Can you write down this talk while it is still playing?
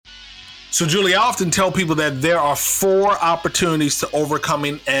So, Julie, I often tell people that there are 4 opportunities to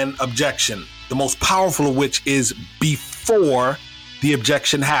overcoming an objection, the most powerful of which is before the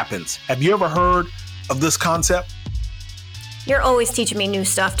objection happens. Have you ever heard of this concept? You're always teaching me new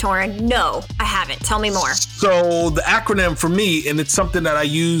stuff, Torin. No, I haven't. Tell me more. So the acronym for me, and it's something that I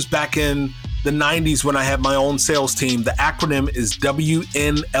used back in the 90s when I had my own sales team, the acronym is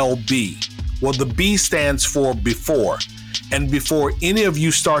WNLB. Well, the B stands for before. And before any of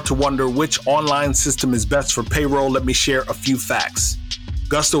you start to wonder which online system is best for payroll, let me share a few facts.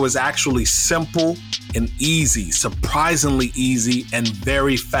 Gusto is actually simple and easy, surprisingly easy and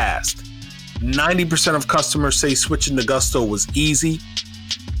very fast. 90% of customers say switching to Gusto was easy.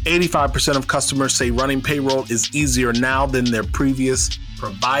 85% of customers say running payroll is easier now than their previous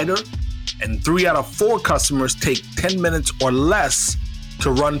provider. And 3 out of 4 customers take 10 minutes or less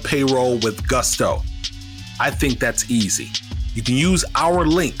to run payroll with Gusto. I think that's easy. You can use our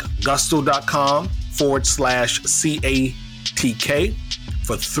link, gusto.com/CATK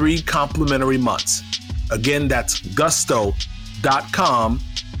for 3 complimentary months. Again, that's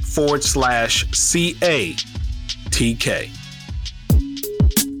gusto.com/CATK.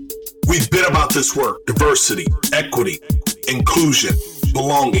 We've been about this work: diversity, equity, inclusion,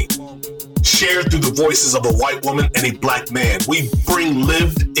 belonging. Shared through the voices of a white woman and a black man. We bring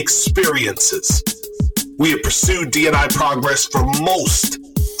lived experiences. We have pursued D&I progress for most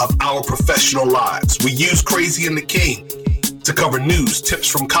of our professional lives. We use Crazy and the King to cover news, tips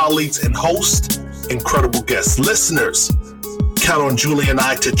from colleagues, and host incredible guests. Listeners, count on Julie and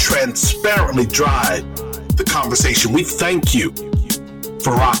I to transparently drive the conversation. We thank you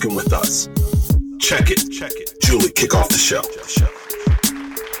for rocking with us. Check it. Julie, kick off the show.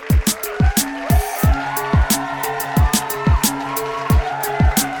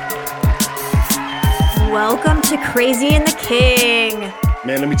 Welcome to Crazy and the King.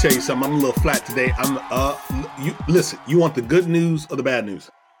 Man, let me tell you something. I'm a little flat today. Listen, you want the good news or the bad news?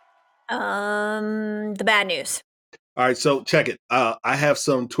 The bad news. All right, so check it. I have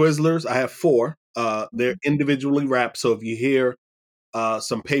some Twizzlers. I have 4. They're individually wrapped. So if you hear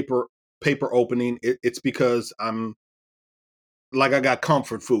some paper opening, it's because I got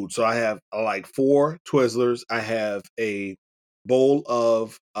comfort food. So I have like 4 Twizzlers. I have a bowl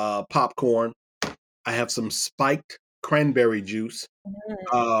of popcorn. I have some spiked cranberry juice.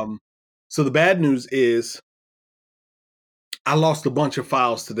 So the bad news is I lost a bunch of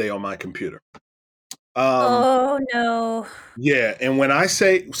files today on my computer. Oh no. Yeah, and when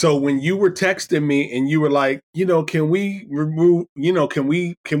you were texting me and you were like, can we remove, can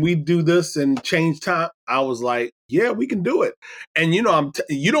we do this and change time? I was like, yeah, we can do it. And you don't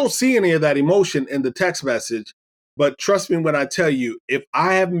see any of that emotion in the text message, but trust me when I tell you, if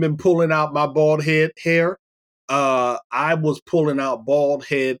I haven't been pulling out my bald head hair, I was pulling out bald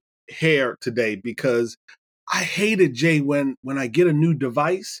head hair today because I hate it, Jay, when I get a new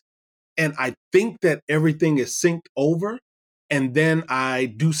device and I think that everything is synced over, and then I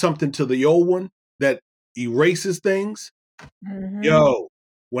do something to the old one that erases things. Mm-hmm. Yo,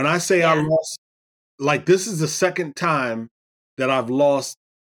 when I say I lost, this is the second time that I've lost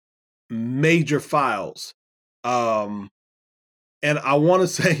major files. And I want to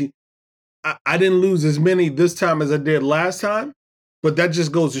say I didn't lose as many this time as I did last time, but that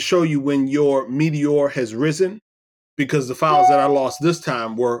just goes to show you when your meteor has risen, because the files that I lost this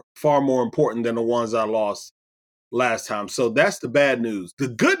time were far more important than the ones I lost last time. So that's the bad news. The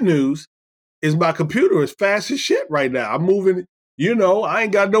good news is my computer is fast as shit right now. I'm moving, I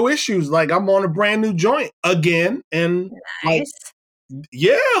ain't got no issues. Like, I'm on a brand new joint again. And nice.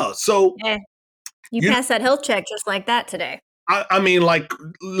 So you passed that health check just like that today.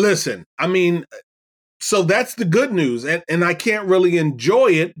 Listen, so that's the good news. And I can't really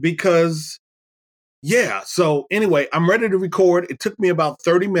enjoy it because, so anyway, I'm ready to record. It took me about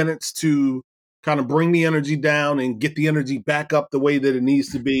 30 minutes to kind of bring the energy down and get the energy back up the way that it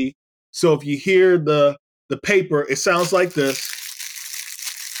needs to be. So if you hear the paper, it sounds like this.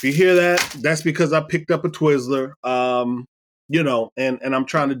 If you hear that, that's because I picked up a Twizzler, and I'm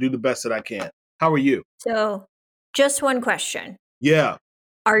trying to do the best that I can. How are you? So just one question. Yeah.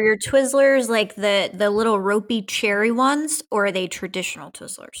 Are your Twizzlers like the little ropey cherry ones, or are they traditional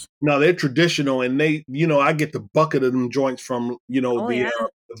Twizzlers? No, they're traditional, and they, I get the bucket of them joints from, the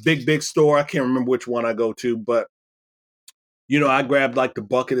big store. I can't remember which one I go to, but, I grabbed like the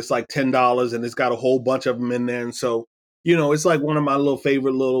bucket. It's like $10, and it's got a whole bunch of them in there. And so, it's like one of my little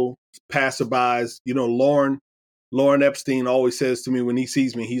favorite little passerbys. Lauren Epstein always says to me when he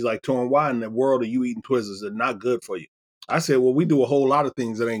sees me, he's like, Torrin, why in the world are you eating Twizzlers? They're not good for you. I said, well, we do a whole lot of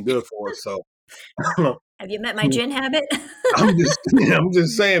things that ain't good for us. So Have you met my gin habit? I'm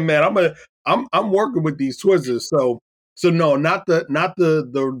just saying, man. I'm working with these Twizzlers. So no, not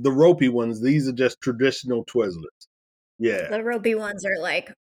the ropey ones. These are just traditional Twizzlers. Yeah, The ropey ones are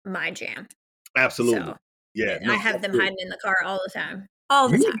like my jam. absolutely. So Yeah, no, I have that's them good. hiding in the car all the time. All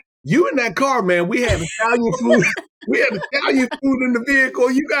the You time. you in that car, man. We had Italian food. We had Italian food in the vehicle.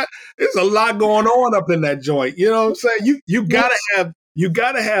 There's a lot going on up in that joint. You know what I'm saying? Yep. You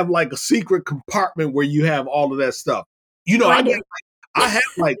gotta have like a secret compartment where you have all of that stuff. Oh, I I got do. I have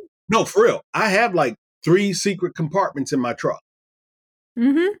like no for real. I have like three secret compartments in my truck.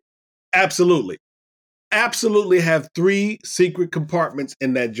 Mm-hmm. Absolutely. Absolutely have three secret compartments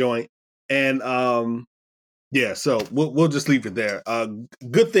in that joint. And yeah, so we'll just leave it there.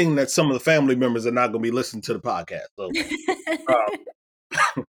 Good thing that some of the family members are not going to be listening to the podcast. So,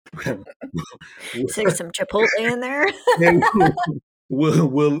 Stick some Chipotle in there.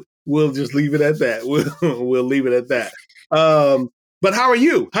 we'll just leave it at that. We'll leave it at that. But how are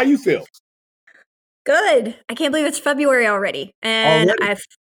you? How you feel Good. I can't believe it's February already. And already?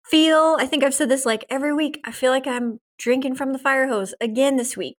 I think I've said this like every week. I feel like I'm drinking from the fire hose again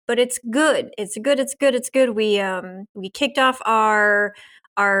this week, but it's good. It's good. It's good. It's good. We kicked off our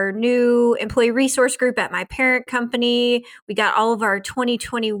new employee resource group at my parent company. We got all of our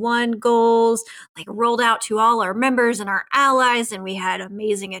 2021 goals like rolled out to all our members and our allies, and we had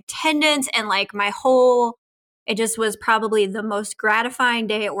amazing attendance and like it just was probably the most gratifying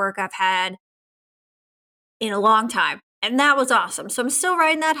day at work I've had in a long time. And that was awesome. So I'm still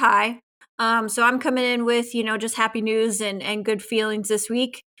riding that high. So I'm coming in with, just happy news and good feelings this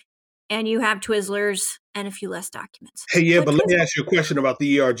week. And you have Twizzlers and a few less documents. Hey, yeah, But but let me Twizzlers. ask you a question about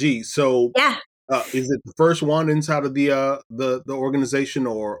the ERG. So, Yeah, is it the first one inside of the organization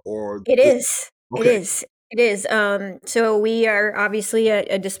or it is. It okay? is. It is. So we are obviously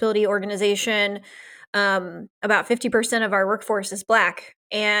a disability organization. About 50% of our workforce is Black.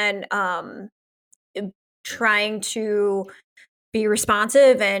 And trying to be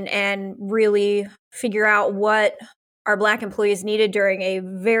responsive and really figure out what our Black employees needed during a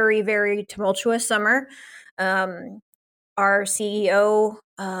very, very tumultuous summer. Um, our CEO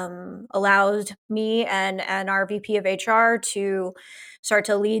allowed me and our VP of HR to start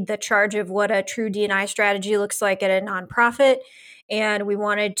to lead the charge of what a true D&I strategy looks like at a nonprofit. And we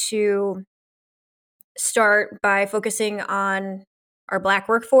wanted to start by focusing on our Black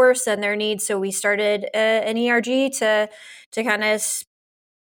workforce and their needs. So we started an ERG to kind of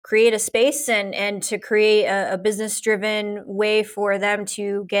create a space and to create a business driven way for them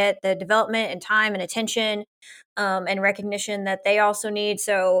to get the development and time and attention and recognition that they also need.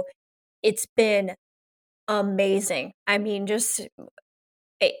 So it's been amazing. I mean,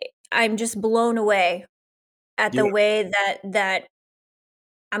 I- I'm just blown away at Yeah, the way that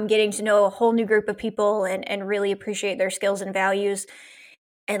I'm getting to know a whole new group of people and really appreciate their skills and values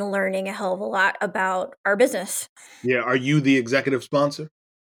and learning a hell of a lot about our business. yeah. Are you the executive sponsor?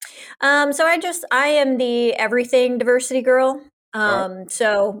 So I am the everything diversity girl. All right.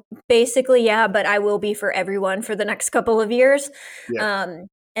 So basically, yeah, but I will be for everyone for the next couple of years. Yeah.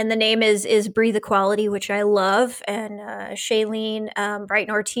 And the name is Breathe Equality, which I love. And Shailene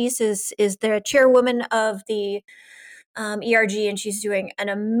Brighton Ortiz is the chairwoman of the ERG, and she's doing an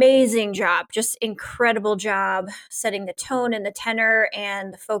amazing job, just incredible job setting the tone and the tenor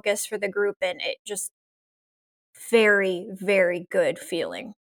and the focus for the group, and it just very, very good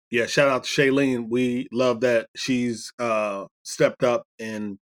feeling. Yeah, shout out to Shailene. We love that she's stepped up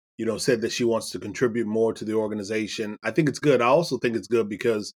and said that she wants to contribute more to the organization. I think it's good. I also think it's good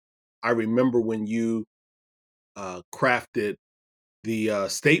because I remember when you crafted the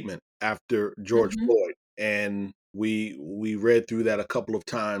statement after George Hmm. Floyd, and we read through that a couple of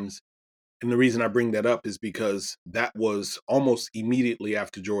times. And the reason I bring that up is because that was almost immediately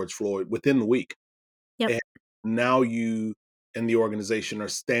after George Floyd, within the week. Yep. And now you and the organization are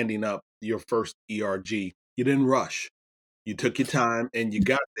standing up your first ERG. You didn't rush. You took your time and you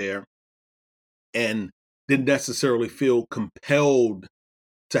got there and didn't necessarily feel compelled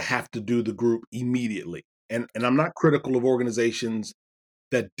to have to do the group immediately. And I'm not critical of organizations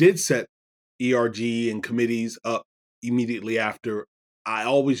that did set ERG and committees up immediately after. I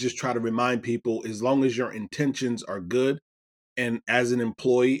always just try to remind people, as long as your intentions are good, and as an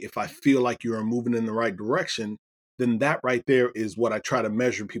employee, if I feel like you are moving in the right direction, then that right there is what I try to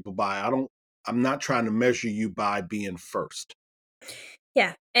measure people by. I'm not trying to measure you by being first.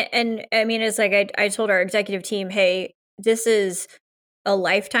 Yeah. And I mean, it's like I told our executive team, hey, this is a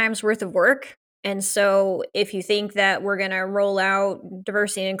lifetime's worth of work. And so if you think that we're going to roll out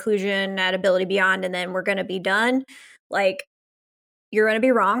diversity and inclusion at Ability Beyond and then we're going to be done, like, you're going to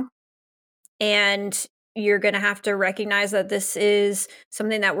be wrong. And you're going to have to recognize that this is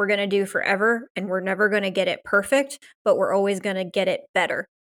something that we're going to do forever, and we're never going to get it perfect, but we're always going to get it better.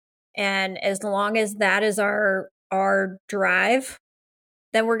 And as long as that is our drive,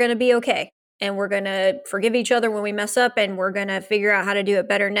 then we're going to be okay. And we're going to forgive each other when we mess up, and we're going to figure out how to do it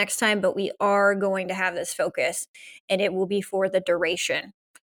better next time. But we are going to have this focus, and it will be for the duration,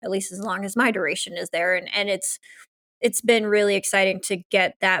 at least as long as my duration is there. And it's been really exciting to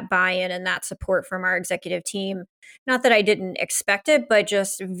get that buy-in and that support from our executive team. Not that I didn't expect it, but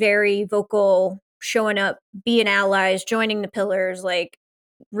just very vocal, showing up, being allies, joining the pillars, like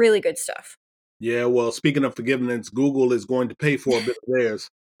really good stuff. Yeah, well, speaking of forgiveness, Google is going to pay for a bit of theirs.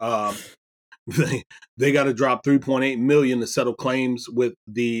 Um, they got to drop 3.8 million to settle claims with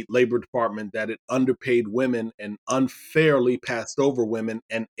the Labor Department that it underpaid women and unfairly passed over women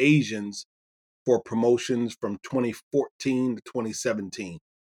and Asians for promotions from 2014 to 2017.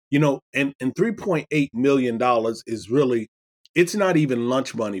 And $3.8 million is really, it's not even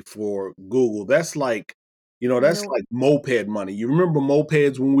lunch money for Google. That's like, that's No. like moped money. You remember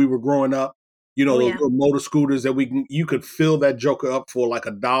mopeds when we were growing up? Oh Those yeah. little motor scooters that you could fill that joker up for like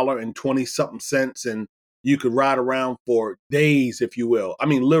 $1.20 and you could ride around for days, if you will. I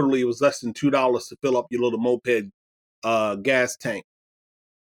mean, literally, it was less than $2 to fill up your little moped gas tank.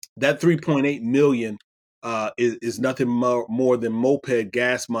 That 3.8 million is nothing more than moped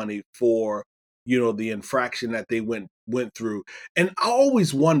gas money for the infraction that they went through. And I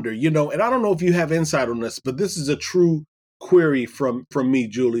always wonder, and I don't know if you have insight on this, but this is a true query from me,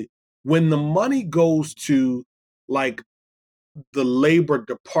 Julie. When the money goes to like the labor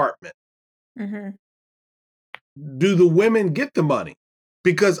department, Mm-hmm. do the women get the money?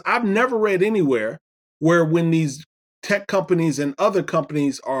 Because I've never read anywhere where when these tech companies and other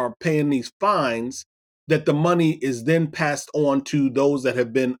companies are paying these fines, that the money is then passed on to those that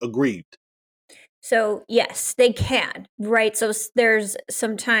have been aggrieved. So yes, they can, right? So there's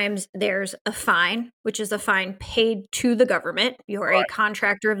sometimes there's a fine, which is a fine paid to the government. You're a Right.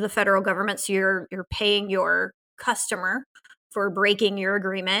 contractor of the federal government, so you're paying your customer for breaking your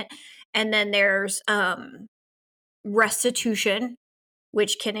agreement. And then there's restitution,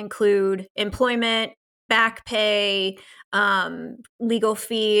 which can include employment, back pay, legal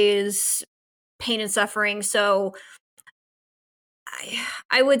fees, pain and suffering. So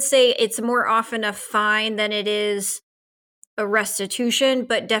I would say it's more often a fine than it is a restitution,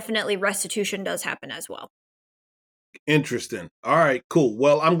 but definitely restitution does happen as well. Interesting. All right, cool.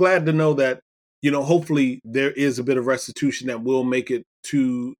 Well, I'm glad to know that, hopefully there is a bit of restitution that will make it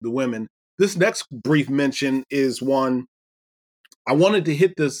to the women. This next brief mention is one I wanted to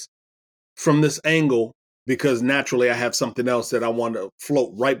hit this from this angle because naturally I have something else that I want to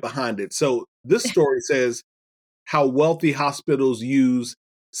float right behind it. So this story says how wealthy hospitals use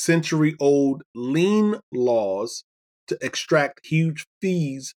century old lien laws to extract huge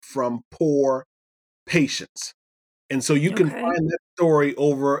fees from poor patients. And so you can Okay. find that story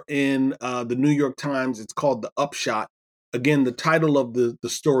over in the New York Times. It's called The Upshot. Again, the title of the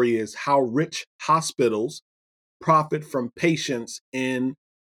story is How Rich Hospitals Profit from Patients in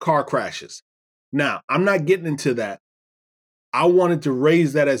Car Crashes. Now, I'm not getting into that. I wanted to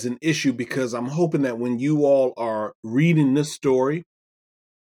raise that as an issue because I'm hoping that when you all are reading this story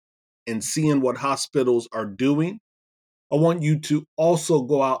and seeing what hospitals are doing, I want you to also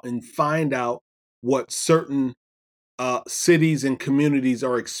go out and find out what certain cities and communities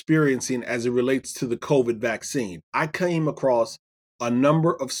are experiencing as it relates to the COVID vaccine. I came across a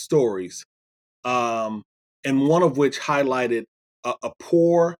number of stories, um, and one of which highlighted a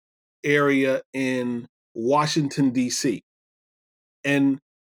poor area in Washington, D.C. And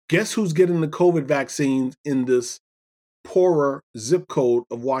guess who's getting the COVID vaccines in this poorer zip code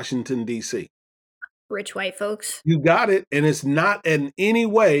of Washington, D.C.? Rich white folks. You got it. And it's not in any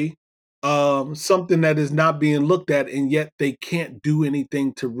way something that is not being looked at. And yet they can't do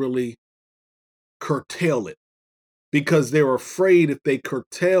anything to really curtail it because they're afraid if they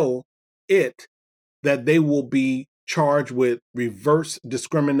curtail it, that they will be charged with reverse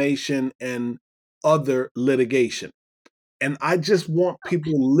discrimination and other litigation. And I just want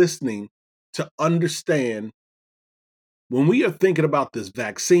people listening to understand when we are thinking about this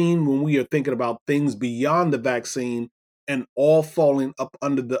vaccine, when we are thinking about things beyond the vaccine and all falling up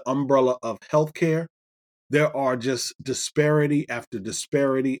under the umbrella of healthcare, there are just disparity after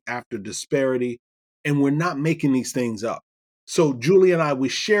disparity after disparity, and we're not making these things up. So, Julie and I, we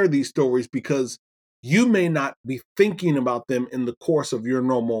share these stories because you may not be thinking about them in the course of your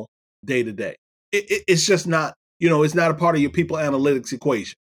normal day to day. It's just not, it's not a part of your people analytics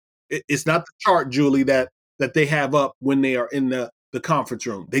equation. It's not the chart, Julie, that they have up when they are in the conference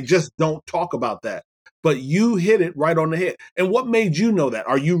room. They just don't talk about that. But you hit it right on the head. And what made you know that?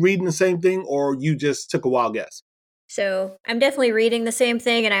 Are you reading the same thing, or you just took a wild guess? So I'm definitely reading the same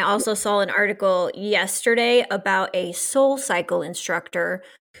thing. And I also saw an article yesterday about a Soul Cycle instructor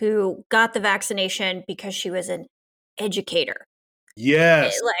who got the vaccination because she was an educator.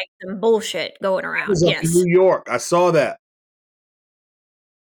 Yes. Like some bullshit going I around. was up in Yes. New York. I saw that.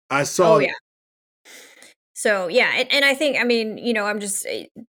 I Oh, saw yeah. that. So, yeah. And I think, I mean, I'm just,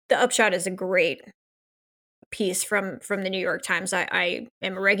 the upshot is a great piece from the New York Times. I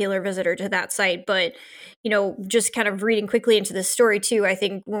am a regular visitor to that site, but just kind of reading quickly into this story too, I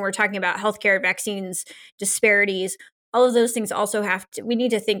think when we're talking about healthcare, vaccines, disparities, all of those things also we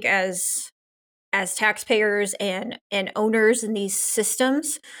need to think as taxpayers and owners in these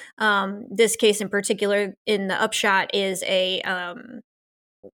systems. This case in particular, in the upshot, is the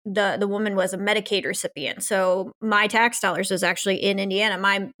woman was a Medicaid recipient. So my tax dollars was actually in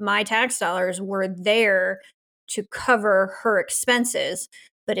Indiana. My tax dollars were there to cover her expenses,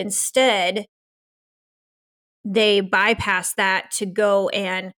 but instead they bypassed that to go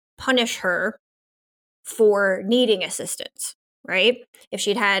and punish her for needing assistance, right? If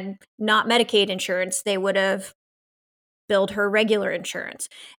she'd had not Medicaid insurance, they would have billed her regular insurance.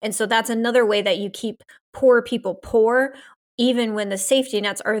 And so that's another way that you keep poor people poor, even when the safety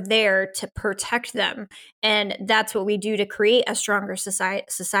nets are there to protect them. And that's what we do to create a stronger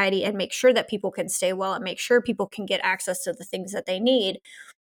society and make sure that people can stay well and make sure people can get access to the things that they need.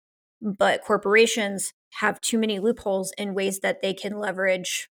 But corporations have too many loopholes in ways that they can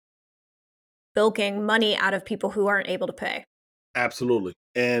leverage bilking money out of people who aren't able to pay. Absolutely.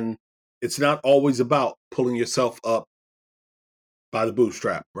 And it's not always about pulling yourself up by the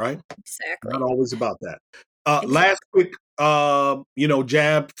bootstrap, right? Exactly. Not always about that. Exactly. Last quick,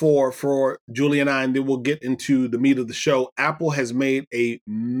 jab for Julie and I, and then we'll get into the meat of the show. Apple has made a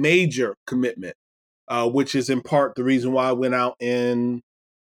major commitment, which is in part the reason why I went out and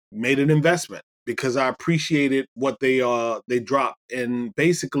made an investment, because I appreciated what they dropped. And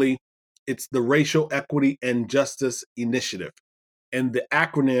basically, it's the Racial Equity and Justice Initiative. And the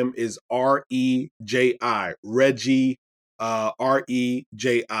acronym is REJI, Reggie,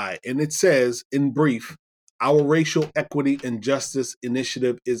 REJI. And it says, in brief, our Racial Equity and Justice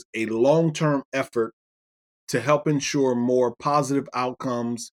Initiative is a long-term effort to help ensure more positive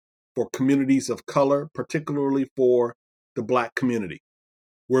outcomes for communities of color, particularly for the Black community.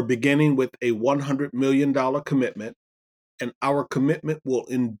 We're beginning with a $100 million commitment, and our commitment will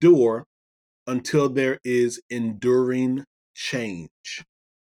endure until there is enduring change.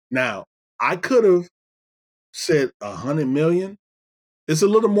 Now, I could have said 100 million. It's a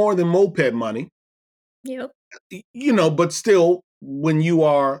little more than moped money, Yep. but still,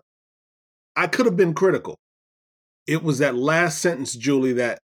 I could have been critical. It was that last sentence, Julie,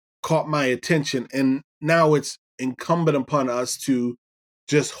 that caught my attention. And now it's incumbent upon us to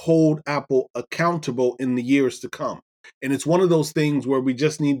just hold Apple accountable in the years to come. And it's one of those things where we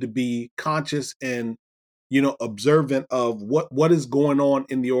just need to be conscious and observant of what is going on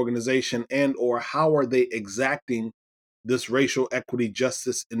in the organization, and or how are they exacting this racial equity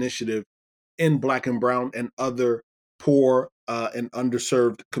justice initiative in Black and brown and other poor and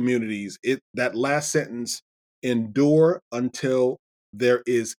underserved communities. That last sentence, endure until there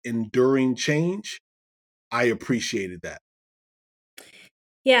is enduring change, I appreciated that.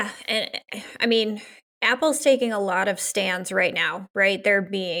 Yeah, and I mean, Apple's taking a lot of stands right now, right? They're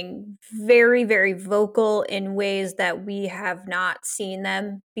being very, very vocal in ways that we have not seen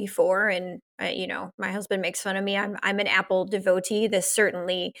them before. And my husband makes fun of me. I'm an Apple devotee. This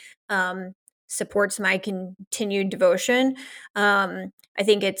certainly supports my continued devotion. I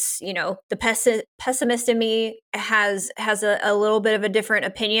think it's the pessimist in me has a little bit of a different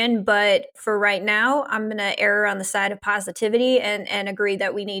opinion, but for right now, I'm going to err on the side of positivity and agree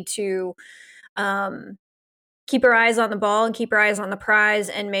that we need to keep our eyes on the ball and keep our eyes on the prize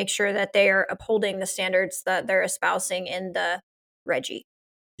and make sure that they are upholding the standards that they're espousing in the Reggie.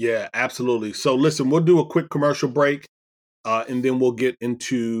 Yeah, absolutely. So listen, we'll do a quick commercial break, and then we'll get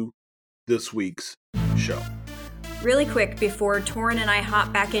into this week's show. Really quick before Torrin and I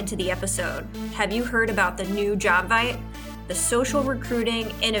hop back into the episode, have you heard about the new JobVite? The social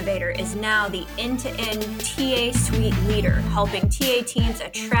recruiting innovator is now the end-to-end TA suite leader, helping TA teams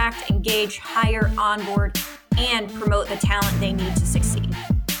attract, engage, hire, onboard, and promote the talent they need to succeed.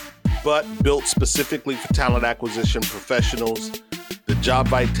 But built specifically for talent acquisition professionals, the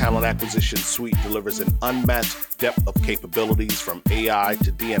JobVite Talent Acquisition Suite delivers an unmatched depth of capabilities from AI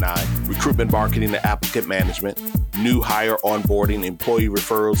to D&I, recruitment marketing to applicant management, new hire onboarding, employee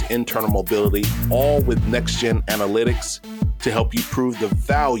referrals, internal mobility, all with next-gen analytics, to help you prove the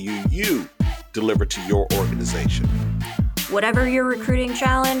value you deliver to your organization. Whatever your recruiting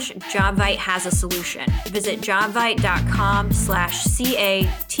challenge, JobVite has a solution. Visit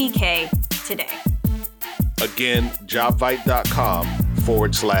jobvite.com/CATK today. Again,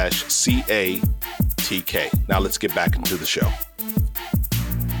 jobvite.com/CATK. Now let's get back into the show.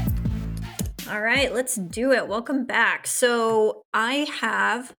 All right, let's do it. Welcome back. So I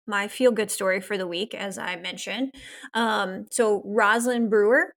have my feel-good story for the week, as I mentioned. So Rosalind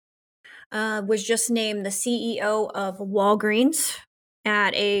Brewer was just named the CEO of Walgreens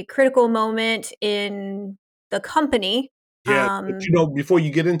at a critical moment in the company. Yeah, but before you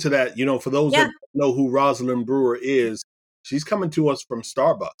get into that, for those that don't know who Rosalind Brewer is, she's coming to us from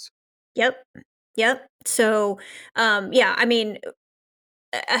Starbucks. Yep. So, I mean,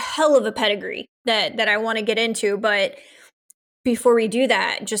 a hell of a pedigree that I want to get into. But before we do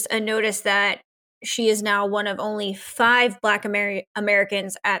that, just a notice that she is now one of only 5 Black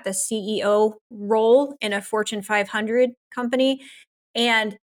Americans at the CEO role in a Fortune 500 company,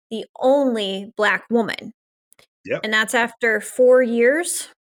 and the only Black woman. Yep. And that's after 4 years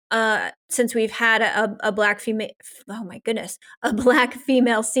since we've had a Black female. Oh my goodness, a Black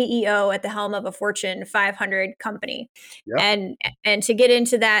female CEO at the helm of a Fortune 500 company. Yep. And to get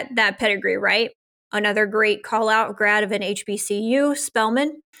into that pedigree, right? Another great call out, grad of an HBCU,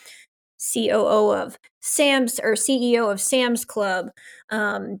 Spelman, CEO of Sam's Club,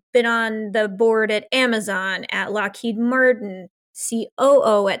 been on the board at Amazon, at Lockheed Martin,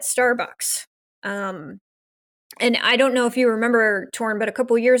 COO at Starbucks. And I don't know if you remember, Torn, but a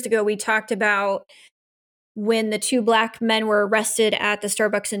couple years ago, we talked about when the 2 Black men were arrested at the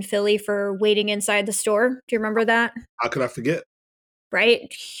Starbucks in Philly for waiting inside the store. Do you remember that? How could I forget?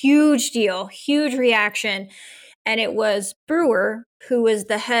 Right? Huge deal, huge reaction. And it was Brewer, who was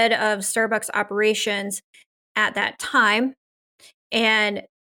the head of Starbucks operations at that time, and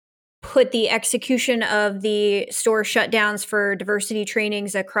put the execution of the store shutdowns for diversity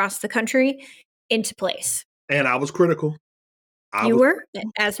trainings across the country into place. And I was critical. You were,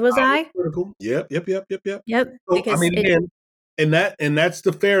 as was I. Was critical. Yep. Yep. So, again, and that's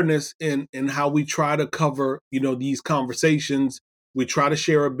the fairness in how we try to cover, these conversations. We try to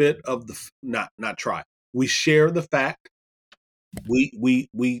share a bit of not try. We share the fact.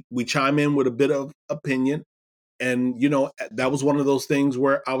 We chime in with a bit of opinion, and that was one of those things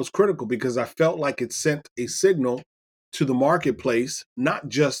where I was critical because I felt like it sent a signal to the marketplace, not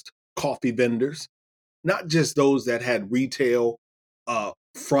just coffee vendors, not just those that had retail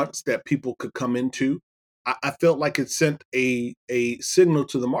fronts that people could come into. I felt like it sent a signal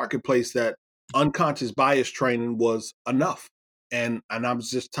to the marketplace that unconscious bias training was enough, and I was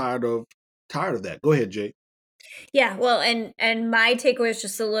just tired of that. Go ahead, Jay. Yeah, well, and my takeaway is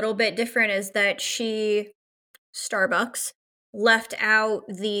just a little bit different, is that Starbucks, left out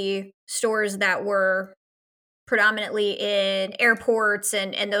the stores that were predominantly in airports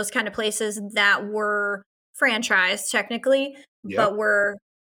and those kind of places that were franchised technically, but were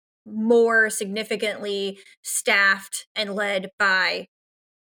more significantly staffed and led by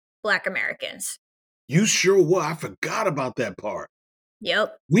Black Americans. You sure were. I forgot about that part.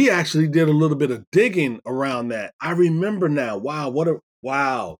 Yep. We actually did a little bit of digging around that. I remember now.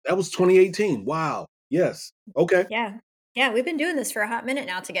 Wow. That was 2018. Wow. Yes. Okay. Yeah. We've been doing this for a hot minute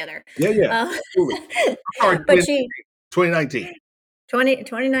now together. Yeah. Sorry, but 2019.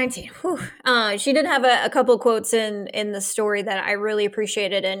 2019. She did have a couple quotes in the story that I really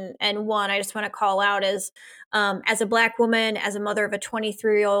appreciated, and one I just want to call out is, as a Black woman, as a mother of a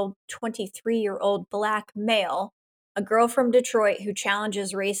 23-year-old Black male, a girl from Detroit who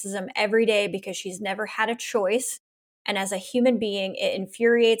challenges racism every day because she's never had a choice, and as a human being, it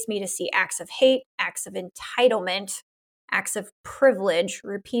infuriates me to see acts of hate, acts of entitlement, acts of privilege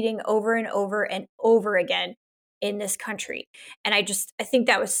repeating over and over and over again in this country. And I think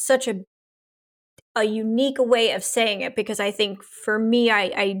that was such a unique way of saying it, because I think for me,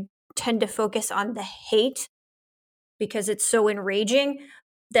 I tend to focus on the hate because it's so enraging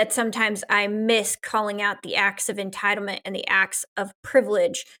that sometimes I miss calling out the acts of entitlement and the acts of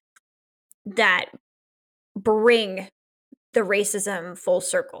privilege that bring the racism full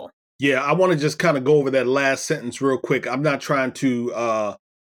circle. Yeah, I want to just kind of go over that last sentence real quick. I'm not trying to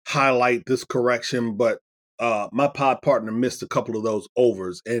highlight this correction, but my pod partner missed a couple of those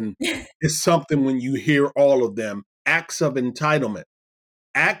overs. And it's something when you hear all of them, acts of entitlement,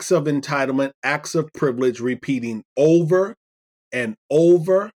 acts of privilege repeating over and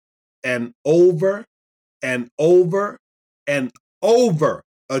over and over and over and over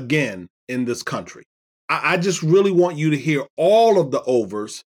again in this country. I just really want you to hear all of the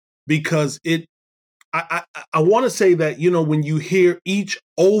overs, because it I want to say that, when you hear each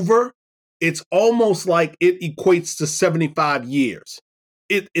over, it's almost like it equates to 75 years.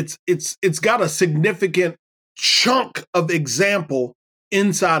 It's got a significant chunk of example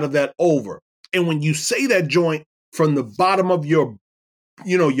inside of that over. And when you say that joint from the bottom of your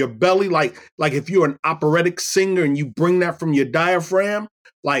belly, like if you're an operatic singer and you bring that from your diaphragm,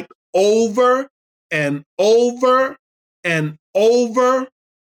 like over and over and over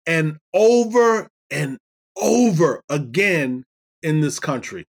and over and over again in this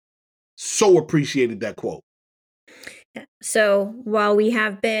country. So appreciated that quote. So while we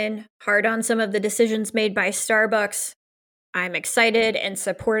have been hard on some of the decisions made by Starbucks, I'm excited and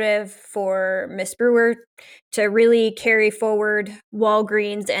supportive for Miss Brewer to really carry forward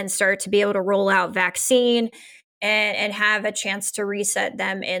Walgreens and start to be able to roll out vaccine and have a chance to reset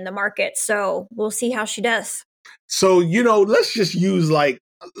them in the market. So we'll see how she does. So, let's just use like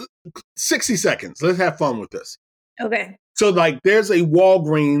 60 seconds. Let's have fun with this. Okay. So like there's a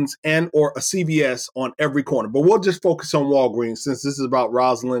Walgreens and or a CVS on every corner, but we'll just focus on Walgreens since this is about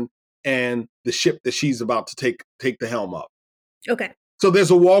Rosalind and the ship that she's about to take the helm of. Okay. So there's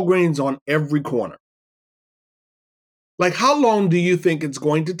a Walgreens on every corner. Like, how long do you think it's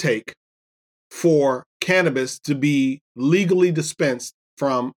going to take for cannabis to be legally dispensed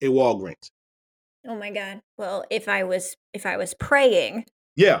from a Walgreens? Oh my God. Well, if I was praying,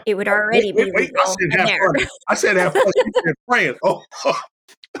 yeah, it would already be legal in there. I said half fun. You said praying. Oh.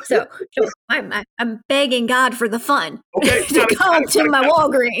 So I'm begging God for the fun. Okay, to come to my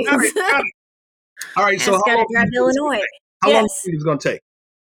Walgreens. Got it. All right, so how long drive to Illinois? How long do you think it's going to take?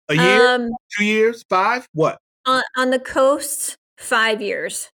 A year? 2 years? 5? What? On the coast, 5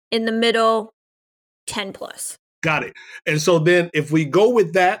 years. In the middle, 10 plus. Got it. And so then if we go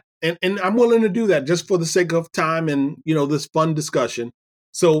with that, and I'm willing to do that just for the sake of time and, this fun discussion.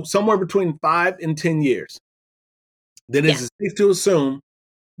 So somewhere between 5 and 10 years, then it's safe to assume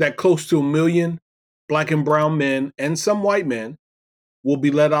that close to 1 million Black and brown men and some white men will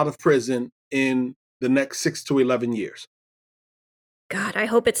be let out of prison in the next 6 to 11 years. God, I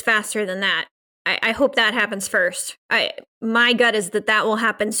hope it's faster than that. I hope that happens first. My gut is that will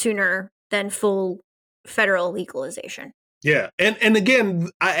happen sooner than full federal legalization. Yeah. And again,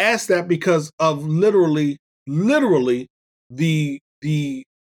 I asked that because of literally the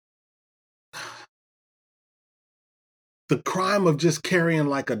crime of just carrying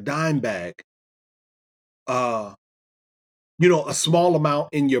like a dime bag, a small amount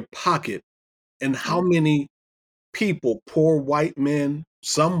in your pocket, and how many people, poor white men,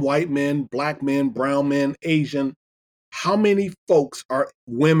 some white men, Black men, brown men, Asian, how many folks are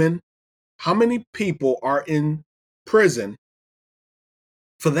women, how many people are in prison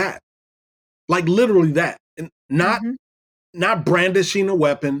for that? Like literally that. And not brandishing a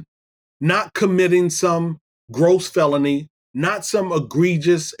weapon, not committing some gross felony, not some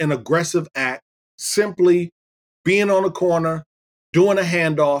egregious and aggressive act, simply being on a corner, doing a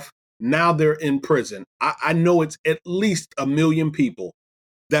handoff. Now they're in prison. I know it's at least 1 million people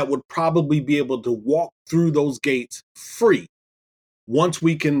that would probably be able to walk through those gates free once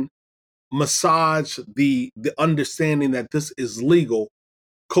we can massage the understanding that this is legal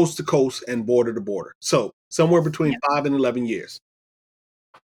coast to coast and border to border. So somewhere between 5 and 11 years.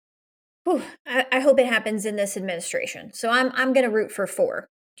 Whew, I hope it happens in this administration. So I'm going to root for 4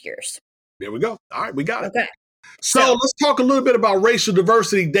 years. There we go. All right, we got it. Okay. So let's talk a little bit about racial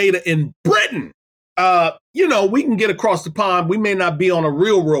diversity data in Britain. We can get across the pond. We may not be on a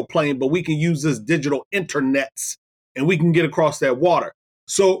real plane, but we can use this digital internets and we can get across that water.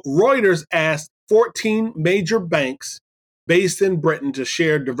 So Reuters asked 14 major banks based in Britain to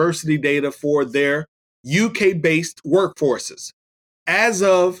share diversity data for their UK-based workforces as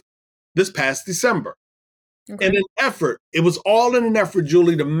of this past December. Okay. In an effort, it was all in an effort,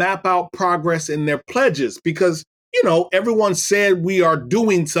 Julie, to map out progress in their pledges because, everyone said we are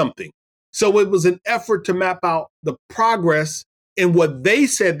doing something. So it was an effort to map out the progress in what they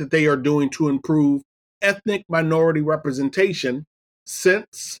said that they are doing to improve ethnic minority representation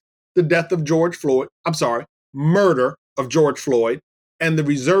since the death of murder of George Floyd and the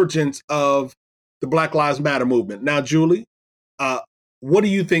resurgence of the Black Lives Matter movement. Now, Julie, what do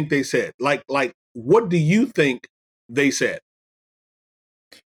you think they said? Like, what do you think they said?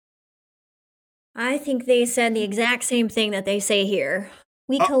 I think they said the exact same thing that they say here.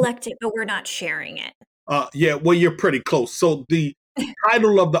 We collect it, but we're not sharing it. Yeah, well, you're pretty close. So the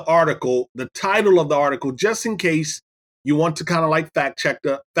title of the article, just in case you want to kind of like fact check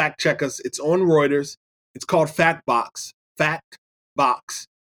us, it's on Reuters. It's called Fact Box,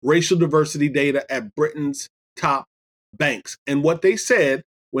 racial diversity data at Britain's top banks. And what they said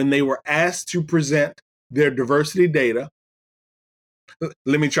when they were asked to present their diversity data.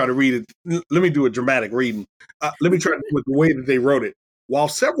 Let me try to read it. Let me do a dramatic reading. Let me try to do it the way that they wrote it. While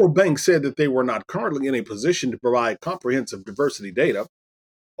several banks said that they were not currently in a position to provide comprehensive diversity data,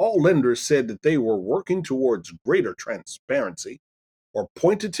 all lenders said that they were working towards greater transparency or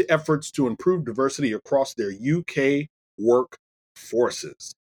pointed to efforts to improve diversity across their UK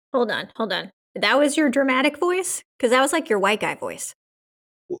workforces. Hold on. That was your dramatic voice? Because that was like your white guy voice.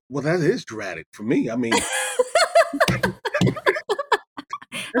 Well, that is dramatic for me. I mean,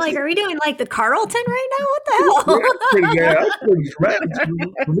 like, are we doing like the Carlton right now? What the hell? That's pretty dramatic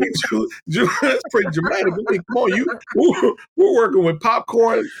for me, that's pretty dramatic. I mean, come on, we're working with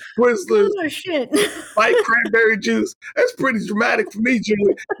popcorn, Twizzlers, Oh shit! light cranberry juice. That's pretty dramatic for me,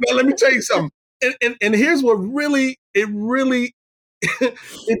 Julie. Now, let me tell you something. And here's what really it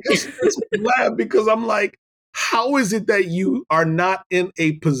just makes me laugh, because I'm like, how is it that you are not in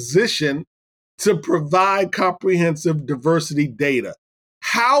a position to provide comprehensive diversity data?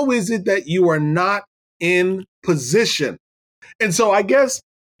 How is it that you are not in position? And so I guess,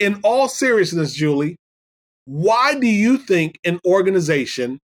 in all seriousness, Julie, why do you think an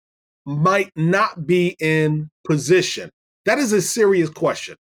organization might not be in position? That is a serious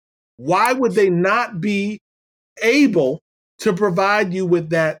question. Why would they not be able to provide you with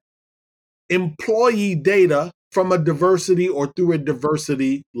that employee data from a diversity or through a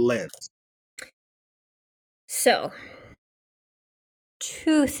diversity lens? So,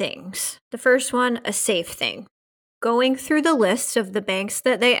 two things. The first one, a safe thing. Going through the list of the banks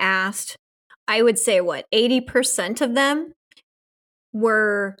that they asked, I would say 80% of them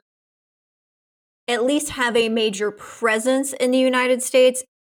were at least have a major presence in the United States,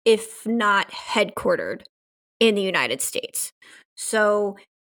 if not headquartered in the United States. So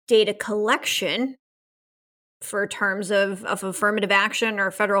data collection for terms of affirmative action or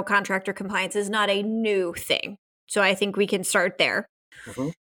federal contractor compliance is not a new thing. So I think we can start there. Mm-hmm.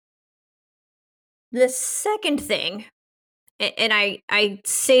 The second thing, and I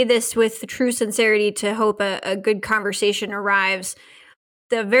say this with true sincerity to hope a good conversation arrives,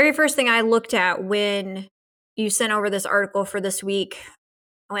 the very first thing I looked at when you sent over this article for this week,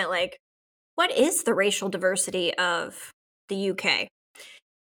 I went like, what is the racial diversity of the UK?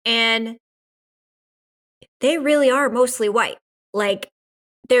 And they really are mostly white. Like,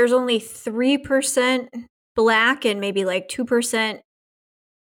 there's only 3% Black and maybe like 2%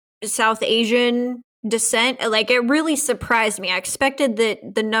 South Asian descent. Like, it really surprised me. I expected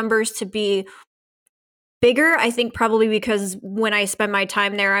the numbers to be bigger. I think probably because when I spend my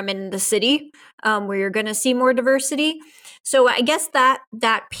time there, I'm in the city where you're going to see more diversity. So I guess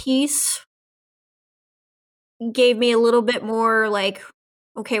that piece gave me a little bit more like,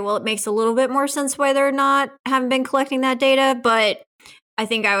 okay, well, it makes a little bit more sense why they're haven't been collecting that data. But I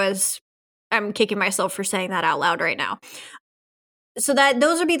think I'm kicking myself for saying that out loud right now. So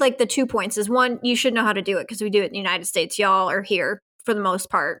those would be like the 2 points. Is one, you should know how to do it because we do it in the United States. Y'all are here for the most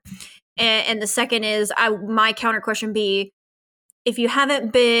part. And the second is, my counter question be, if you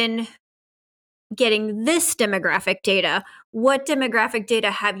haven't been getting this demographic data, what demographic data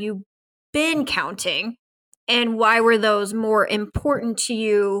have you been counting? And why were those more important to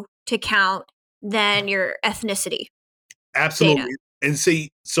you to count than your ethnicity? Absolutely. Data? And see,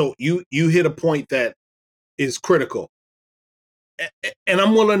 so you hit a point that is critical. And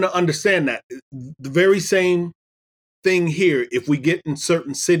I'm willing to understand that. The very same thing here, if we get in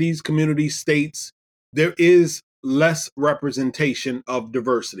certain cities, communities, states, there is less representation of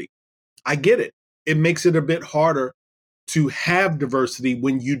diversity. I get it. It makes it a bit harder to have diversity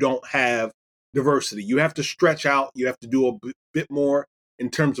when you don't have diversity. You have to stretch out. You have to do a bit more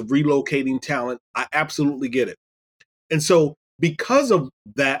in terms of relocating talent. I absolutely get it. And so because of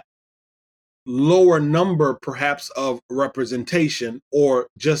that lower number, perhaps, of representation or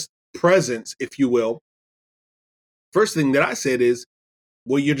just presence, if you will, first thing that I said is,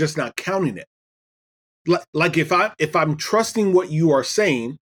 well, you're just not counting it. Like if I'm trusting what you are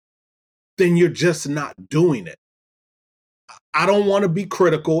saying, then you're just not doing it. I don't want to be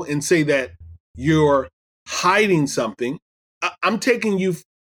critical and say that you're hiding something. I'm taking you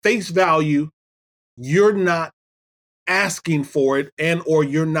face value. You're not asking for it, and or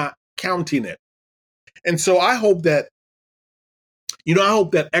you're not counting it. And so I hope that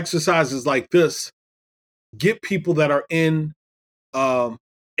exercises like this get people that are in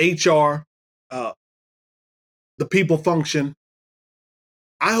HR, the people function.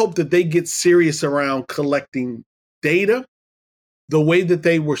 I hope that they get serious around collecting data the way that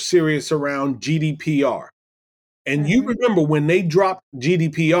they were serious around GDPR. And you remember when they dropped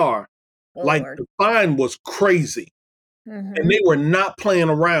GDPR, like, the fine was crazy. and they were not playing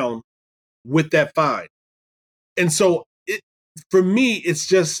around with that fine. And so for me, it's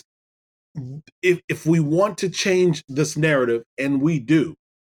just, if we want to change this narrative, and we do,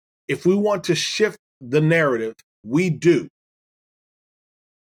 if we want to shift the narrative, we do,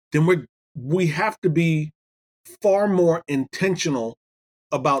 then we have to be far more intentional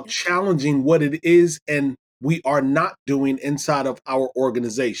about challenging what it is and we are not doing inside of our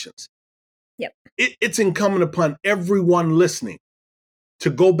organizations. Yep. It's incumbent upon everyone listening to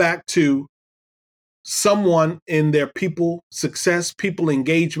go back to someone in their people success, people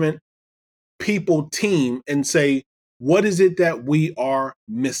engagement, people team and say, what is it that we are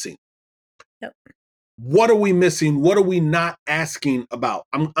missing? Yep. What are we missing? What are we not asking about?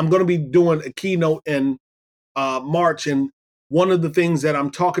 I'm going to be doing a keynote in March, and one of the things that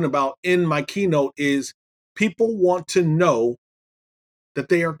I'm talking about in my keynote is people want to know that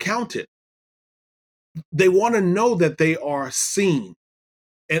they are counted. They want to know that they are seen.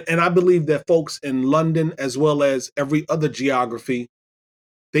 And I believe that folks in London, as well as every other geography,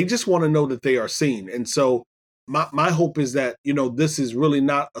 they just want to know that they are seen. And so my hope is that, this is really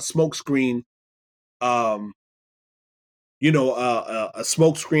not a smokescreen, a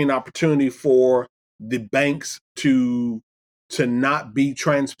smokescreen opportunity for the banks to not be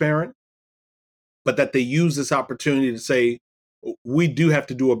transparent, but that they use this opportunity to say, we do have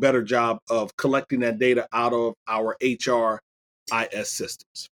to do a better job of collecting that data out of our HRIS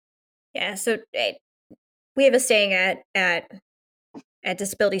systems. Yeah, so we have a saying at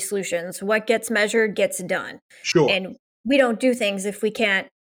Disability Solutions: what gets measured gets done. Sure. And we don't do things if we can't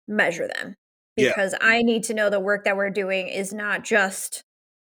measure them, because I need to know the work that we're doing is not just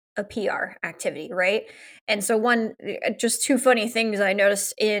a PR activity, right? And so just two funny things I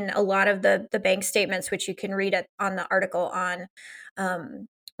noticed in a lot of the bank statements, which you can read on the article on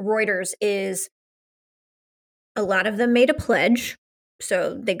Reuters, is a lot of them made a pledge.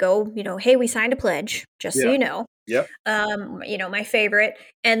 So they go, hey, we signed a pledge, just so you know. Yep. My favorite.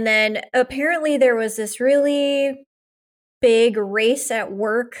 And then apparently there was this really big race at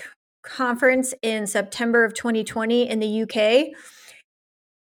work conference in September of 2020 in the UK.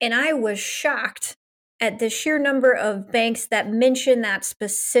 And I was shocked at the sheer number of banks that mention that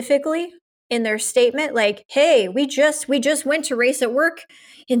specifically in their statement. Like, hey, we just went to race at work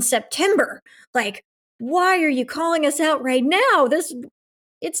in September. Like, why are you calling us out right now?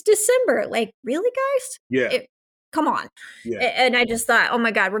 It's December. Like, really, guys? Yeah. Come on. Yeah. And I just thought, oh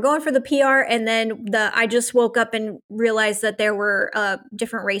my God, we're going for the PR. And then I just woke up and realized that there were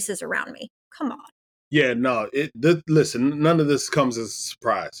different races around me. Come on. Yeah, no, listen, none of this comes as a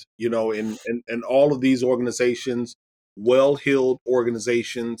surprise, in all of these organizations, well-heeled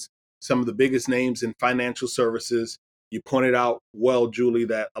organizations, some of the biggest names in financial services. You pointed out, well, Julie,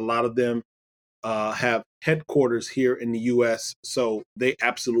 that a lot of them have headquarters here in the U.S., so they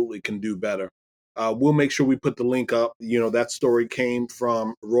absolutely can do better. We'll make sure we put the link up. That story came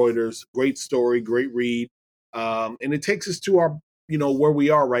from Reuters. Great story, great read. And it takes us to our, where we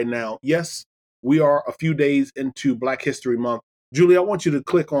are right now. Yes, we are a few days into Black History Month. Julie, I want you to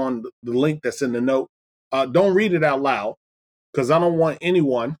click on the link that's in the note. Don't read it out loud, because I don't want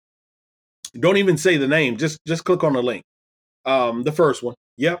anyone. Don't even say the name. Just click on the link. The first one.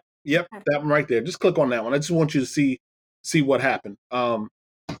 Yep, that one right there. Just click on that one. I just want you to see what happened.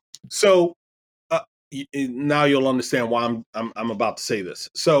 So now you'll understand why I'm about to say this.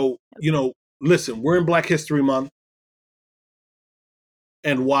 So, listen, we're in Black History Month.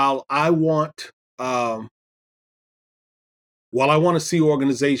 And while I want to see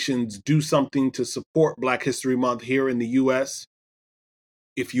organizations do something to support Black History Month here in the U.S.,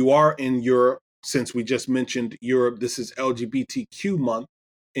 if you are in Europe, since we just mentioned Europe, this is LGBTQ month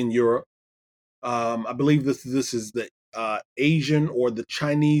in Europe. I believe this is the Asian or the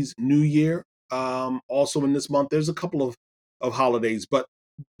Chinese New Year. Also in this month, there's a couple of holidays, but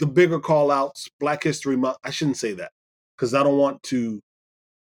the bigger call outs, Black History Month. I shouldn't say that, because I don't want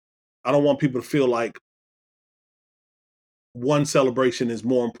people to feel like one celebration is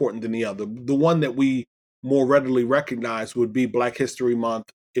more important than the other. The one that we more readily recognize would be Black History Month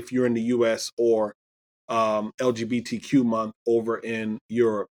if you're in the US, or LGBTQ month over in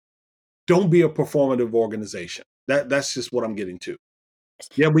Europe. Don't be a performative organization. That's just what I'm getting to.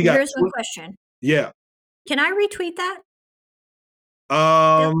 Yeah, Here's one question. Yeah. Can I retweet that?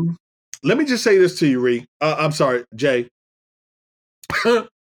 Let me just say this to you, Ree. I'm sorry, Jay. There's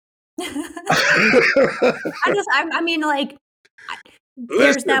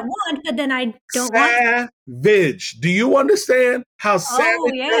that one, but then I don't want savage. Do you understand how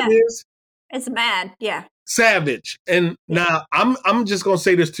savage that is? It's mad, yeah. Savage. And now I'm just gonna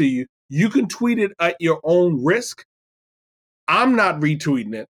say this to you. You can tweet it at your own risk, I'm not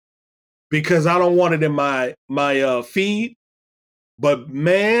retweeting it because I don't want it in my feed. But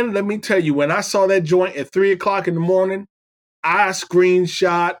man, let me tell you, when I saw that joint at 3:00 in the morning, I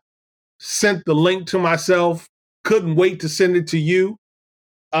screenshot, sent the link to myself, couldn't wait to send it to you,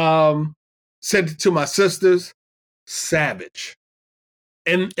 sent it to my sisters. Savage.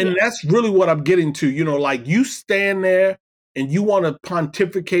 And that's really what I'm getting to. You know, like you stand there and you want to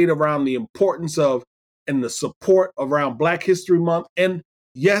pontificate around the importance of and the support around Black History Month. And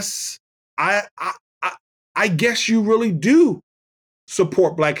yes, I guess you really do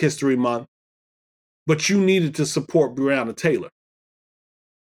support Black History Month, but you needed to support Breonna Taylor.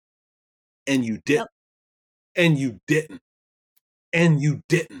 And you didn't. Yep. And you didn't. And you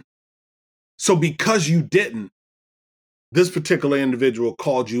didn't. So because you didn't, this particular individual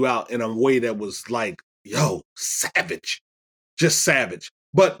called you out in a way that was like, yo, savage. Just savage.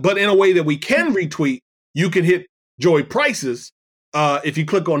 But in a way that we can retweet, you can hit Joey Price's if you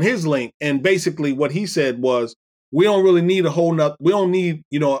click on his link. And basically what he said was, we don't really need we don't need,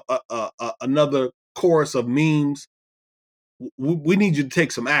 another chorus of memes. We need you to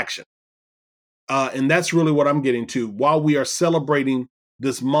take some action. And that's really what I'm getting to. While we are celebrating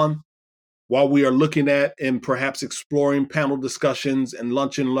this month, while we are looking at and perhaps exploring panel discussions and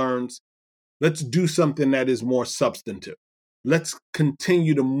lunch and learns, let's do something that is more substantive. Let's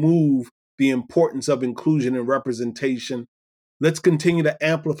continue to move the importance of inclusion and representation. Let's continue to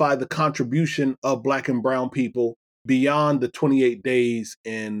amplify the contribution of Black and brown people beyond the 28 days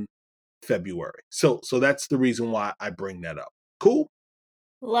in February. So that's the reason why I bring that up. Cool?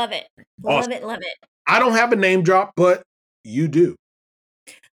 Love it. Awesome. Love it. I don't have a name drop, but you do.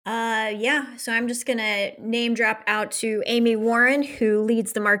 So I'm just going to name drop out to Amy Warren, who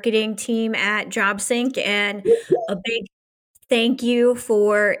leads the marketing team at JobSync, and a big thank you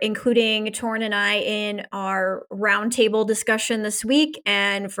for including Torrin and I in our roundtable discussion this week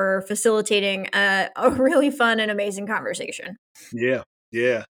and for facilitating a really fun and amazing conversation. Yeah.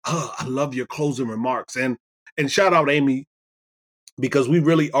 Oh, I love your closing remarks. And shout out Amy, because we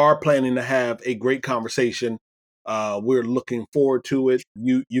really are planning to have a great conversation. We're looking forward to it.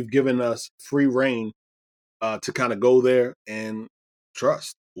 You've given us free reign to kind of go there, and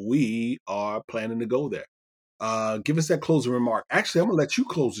trust, we are planning to go there. Give us that closing remark. Actually, I'm gonna let you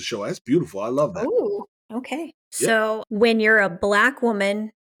close the show. That's beautiful. I love that. Ooh, okay. Yep. So when you're a Black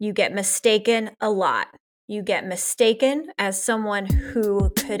woman, you get mistaken a lot. You get mistaken as someone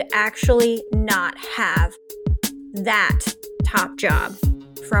who could actually not have that top job.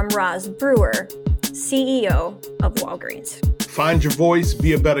 From Roz Brewer, CEO of Walgreens. Find your voice,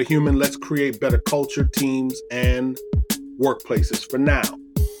 be a better human. Let's create better culture, teams, and workplaces. For now,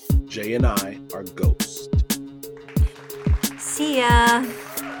 Jay and I are ghosts. See ya.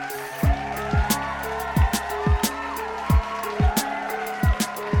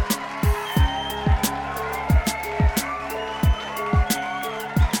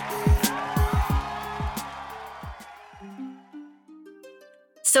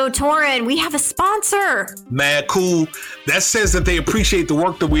 So, Torrin, we have a sponsor. Man, cool. That says that they appreciate the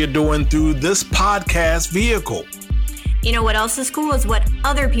work that we are doing through this podcast vehicle. You know what else is cool is what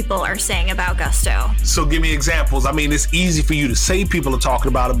other people are saying about Gusto. So give me examples. I mean, it's easy for you to say people are talking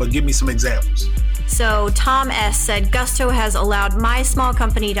about it, but give me some examples. So Tom S. said, Gusto has allowed my small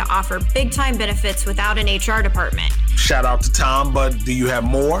company to offer big-time benefits without an HR department. Shout out to Tom, but do you have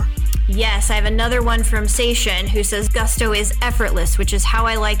more? Yes, I have another one from Sation who says Gusto is effortless, which is how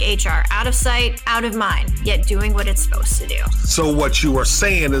I like HR. Out of sight, out of mind, yet doing what it's supposed to do. So what you are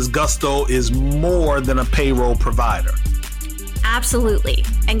saying is Gusto is more than a payroll provider. Absolutely.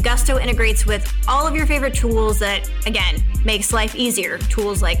 And Gusto integrates with all of your favorite tools that, again, makes life easier.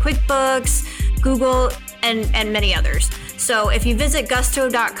 Tools like QuickBooks, Google, and many others. So if you visit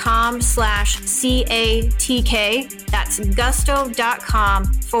gusto.com/CATK, that's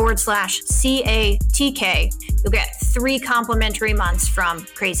gusto.com/CATK, you'll get 3 complimentary months from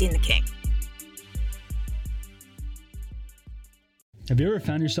Crazy and the King. Have you ever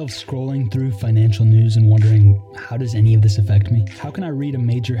found yourself scrolling through financial news and wondering, how does any of this affect me? How can I read a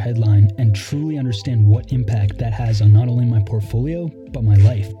major headline and truly understand what impact that has on not only my portfolio, but my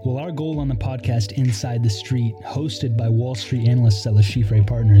life? Well, our goal on the podcast Inside the Street, hosted by Wall Street analysts at Le Chiffre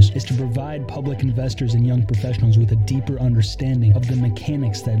Partners, is to provide public investors and young professionals with a deeper understanding of the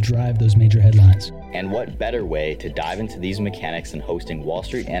mechanics that drive those major headlines. And what better way to dive into these mechanics than hosting Wall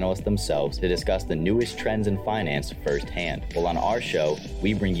Street analysts themselves to discuss the newest trends in finance firsthand? Well, on our show,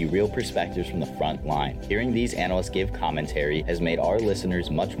 we bring you real perspectives from the front line. Hearing these analysts give commentary has made our listeners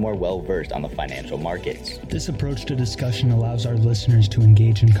much more well-versed on the financial markets. This approach to discussion allows our listeners to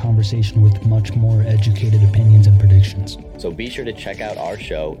engage in conversation with much more educated opinions and predictions. So be sure to check out our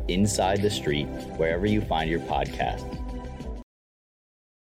show, Inside the Street, wherever you find your podcasts.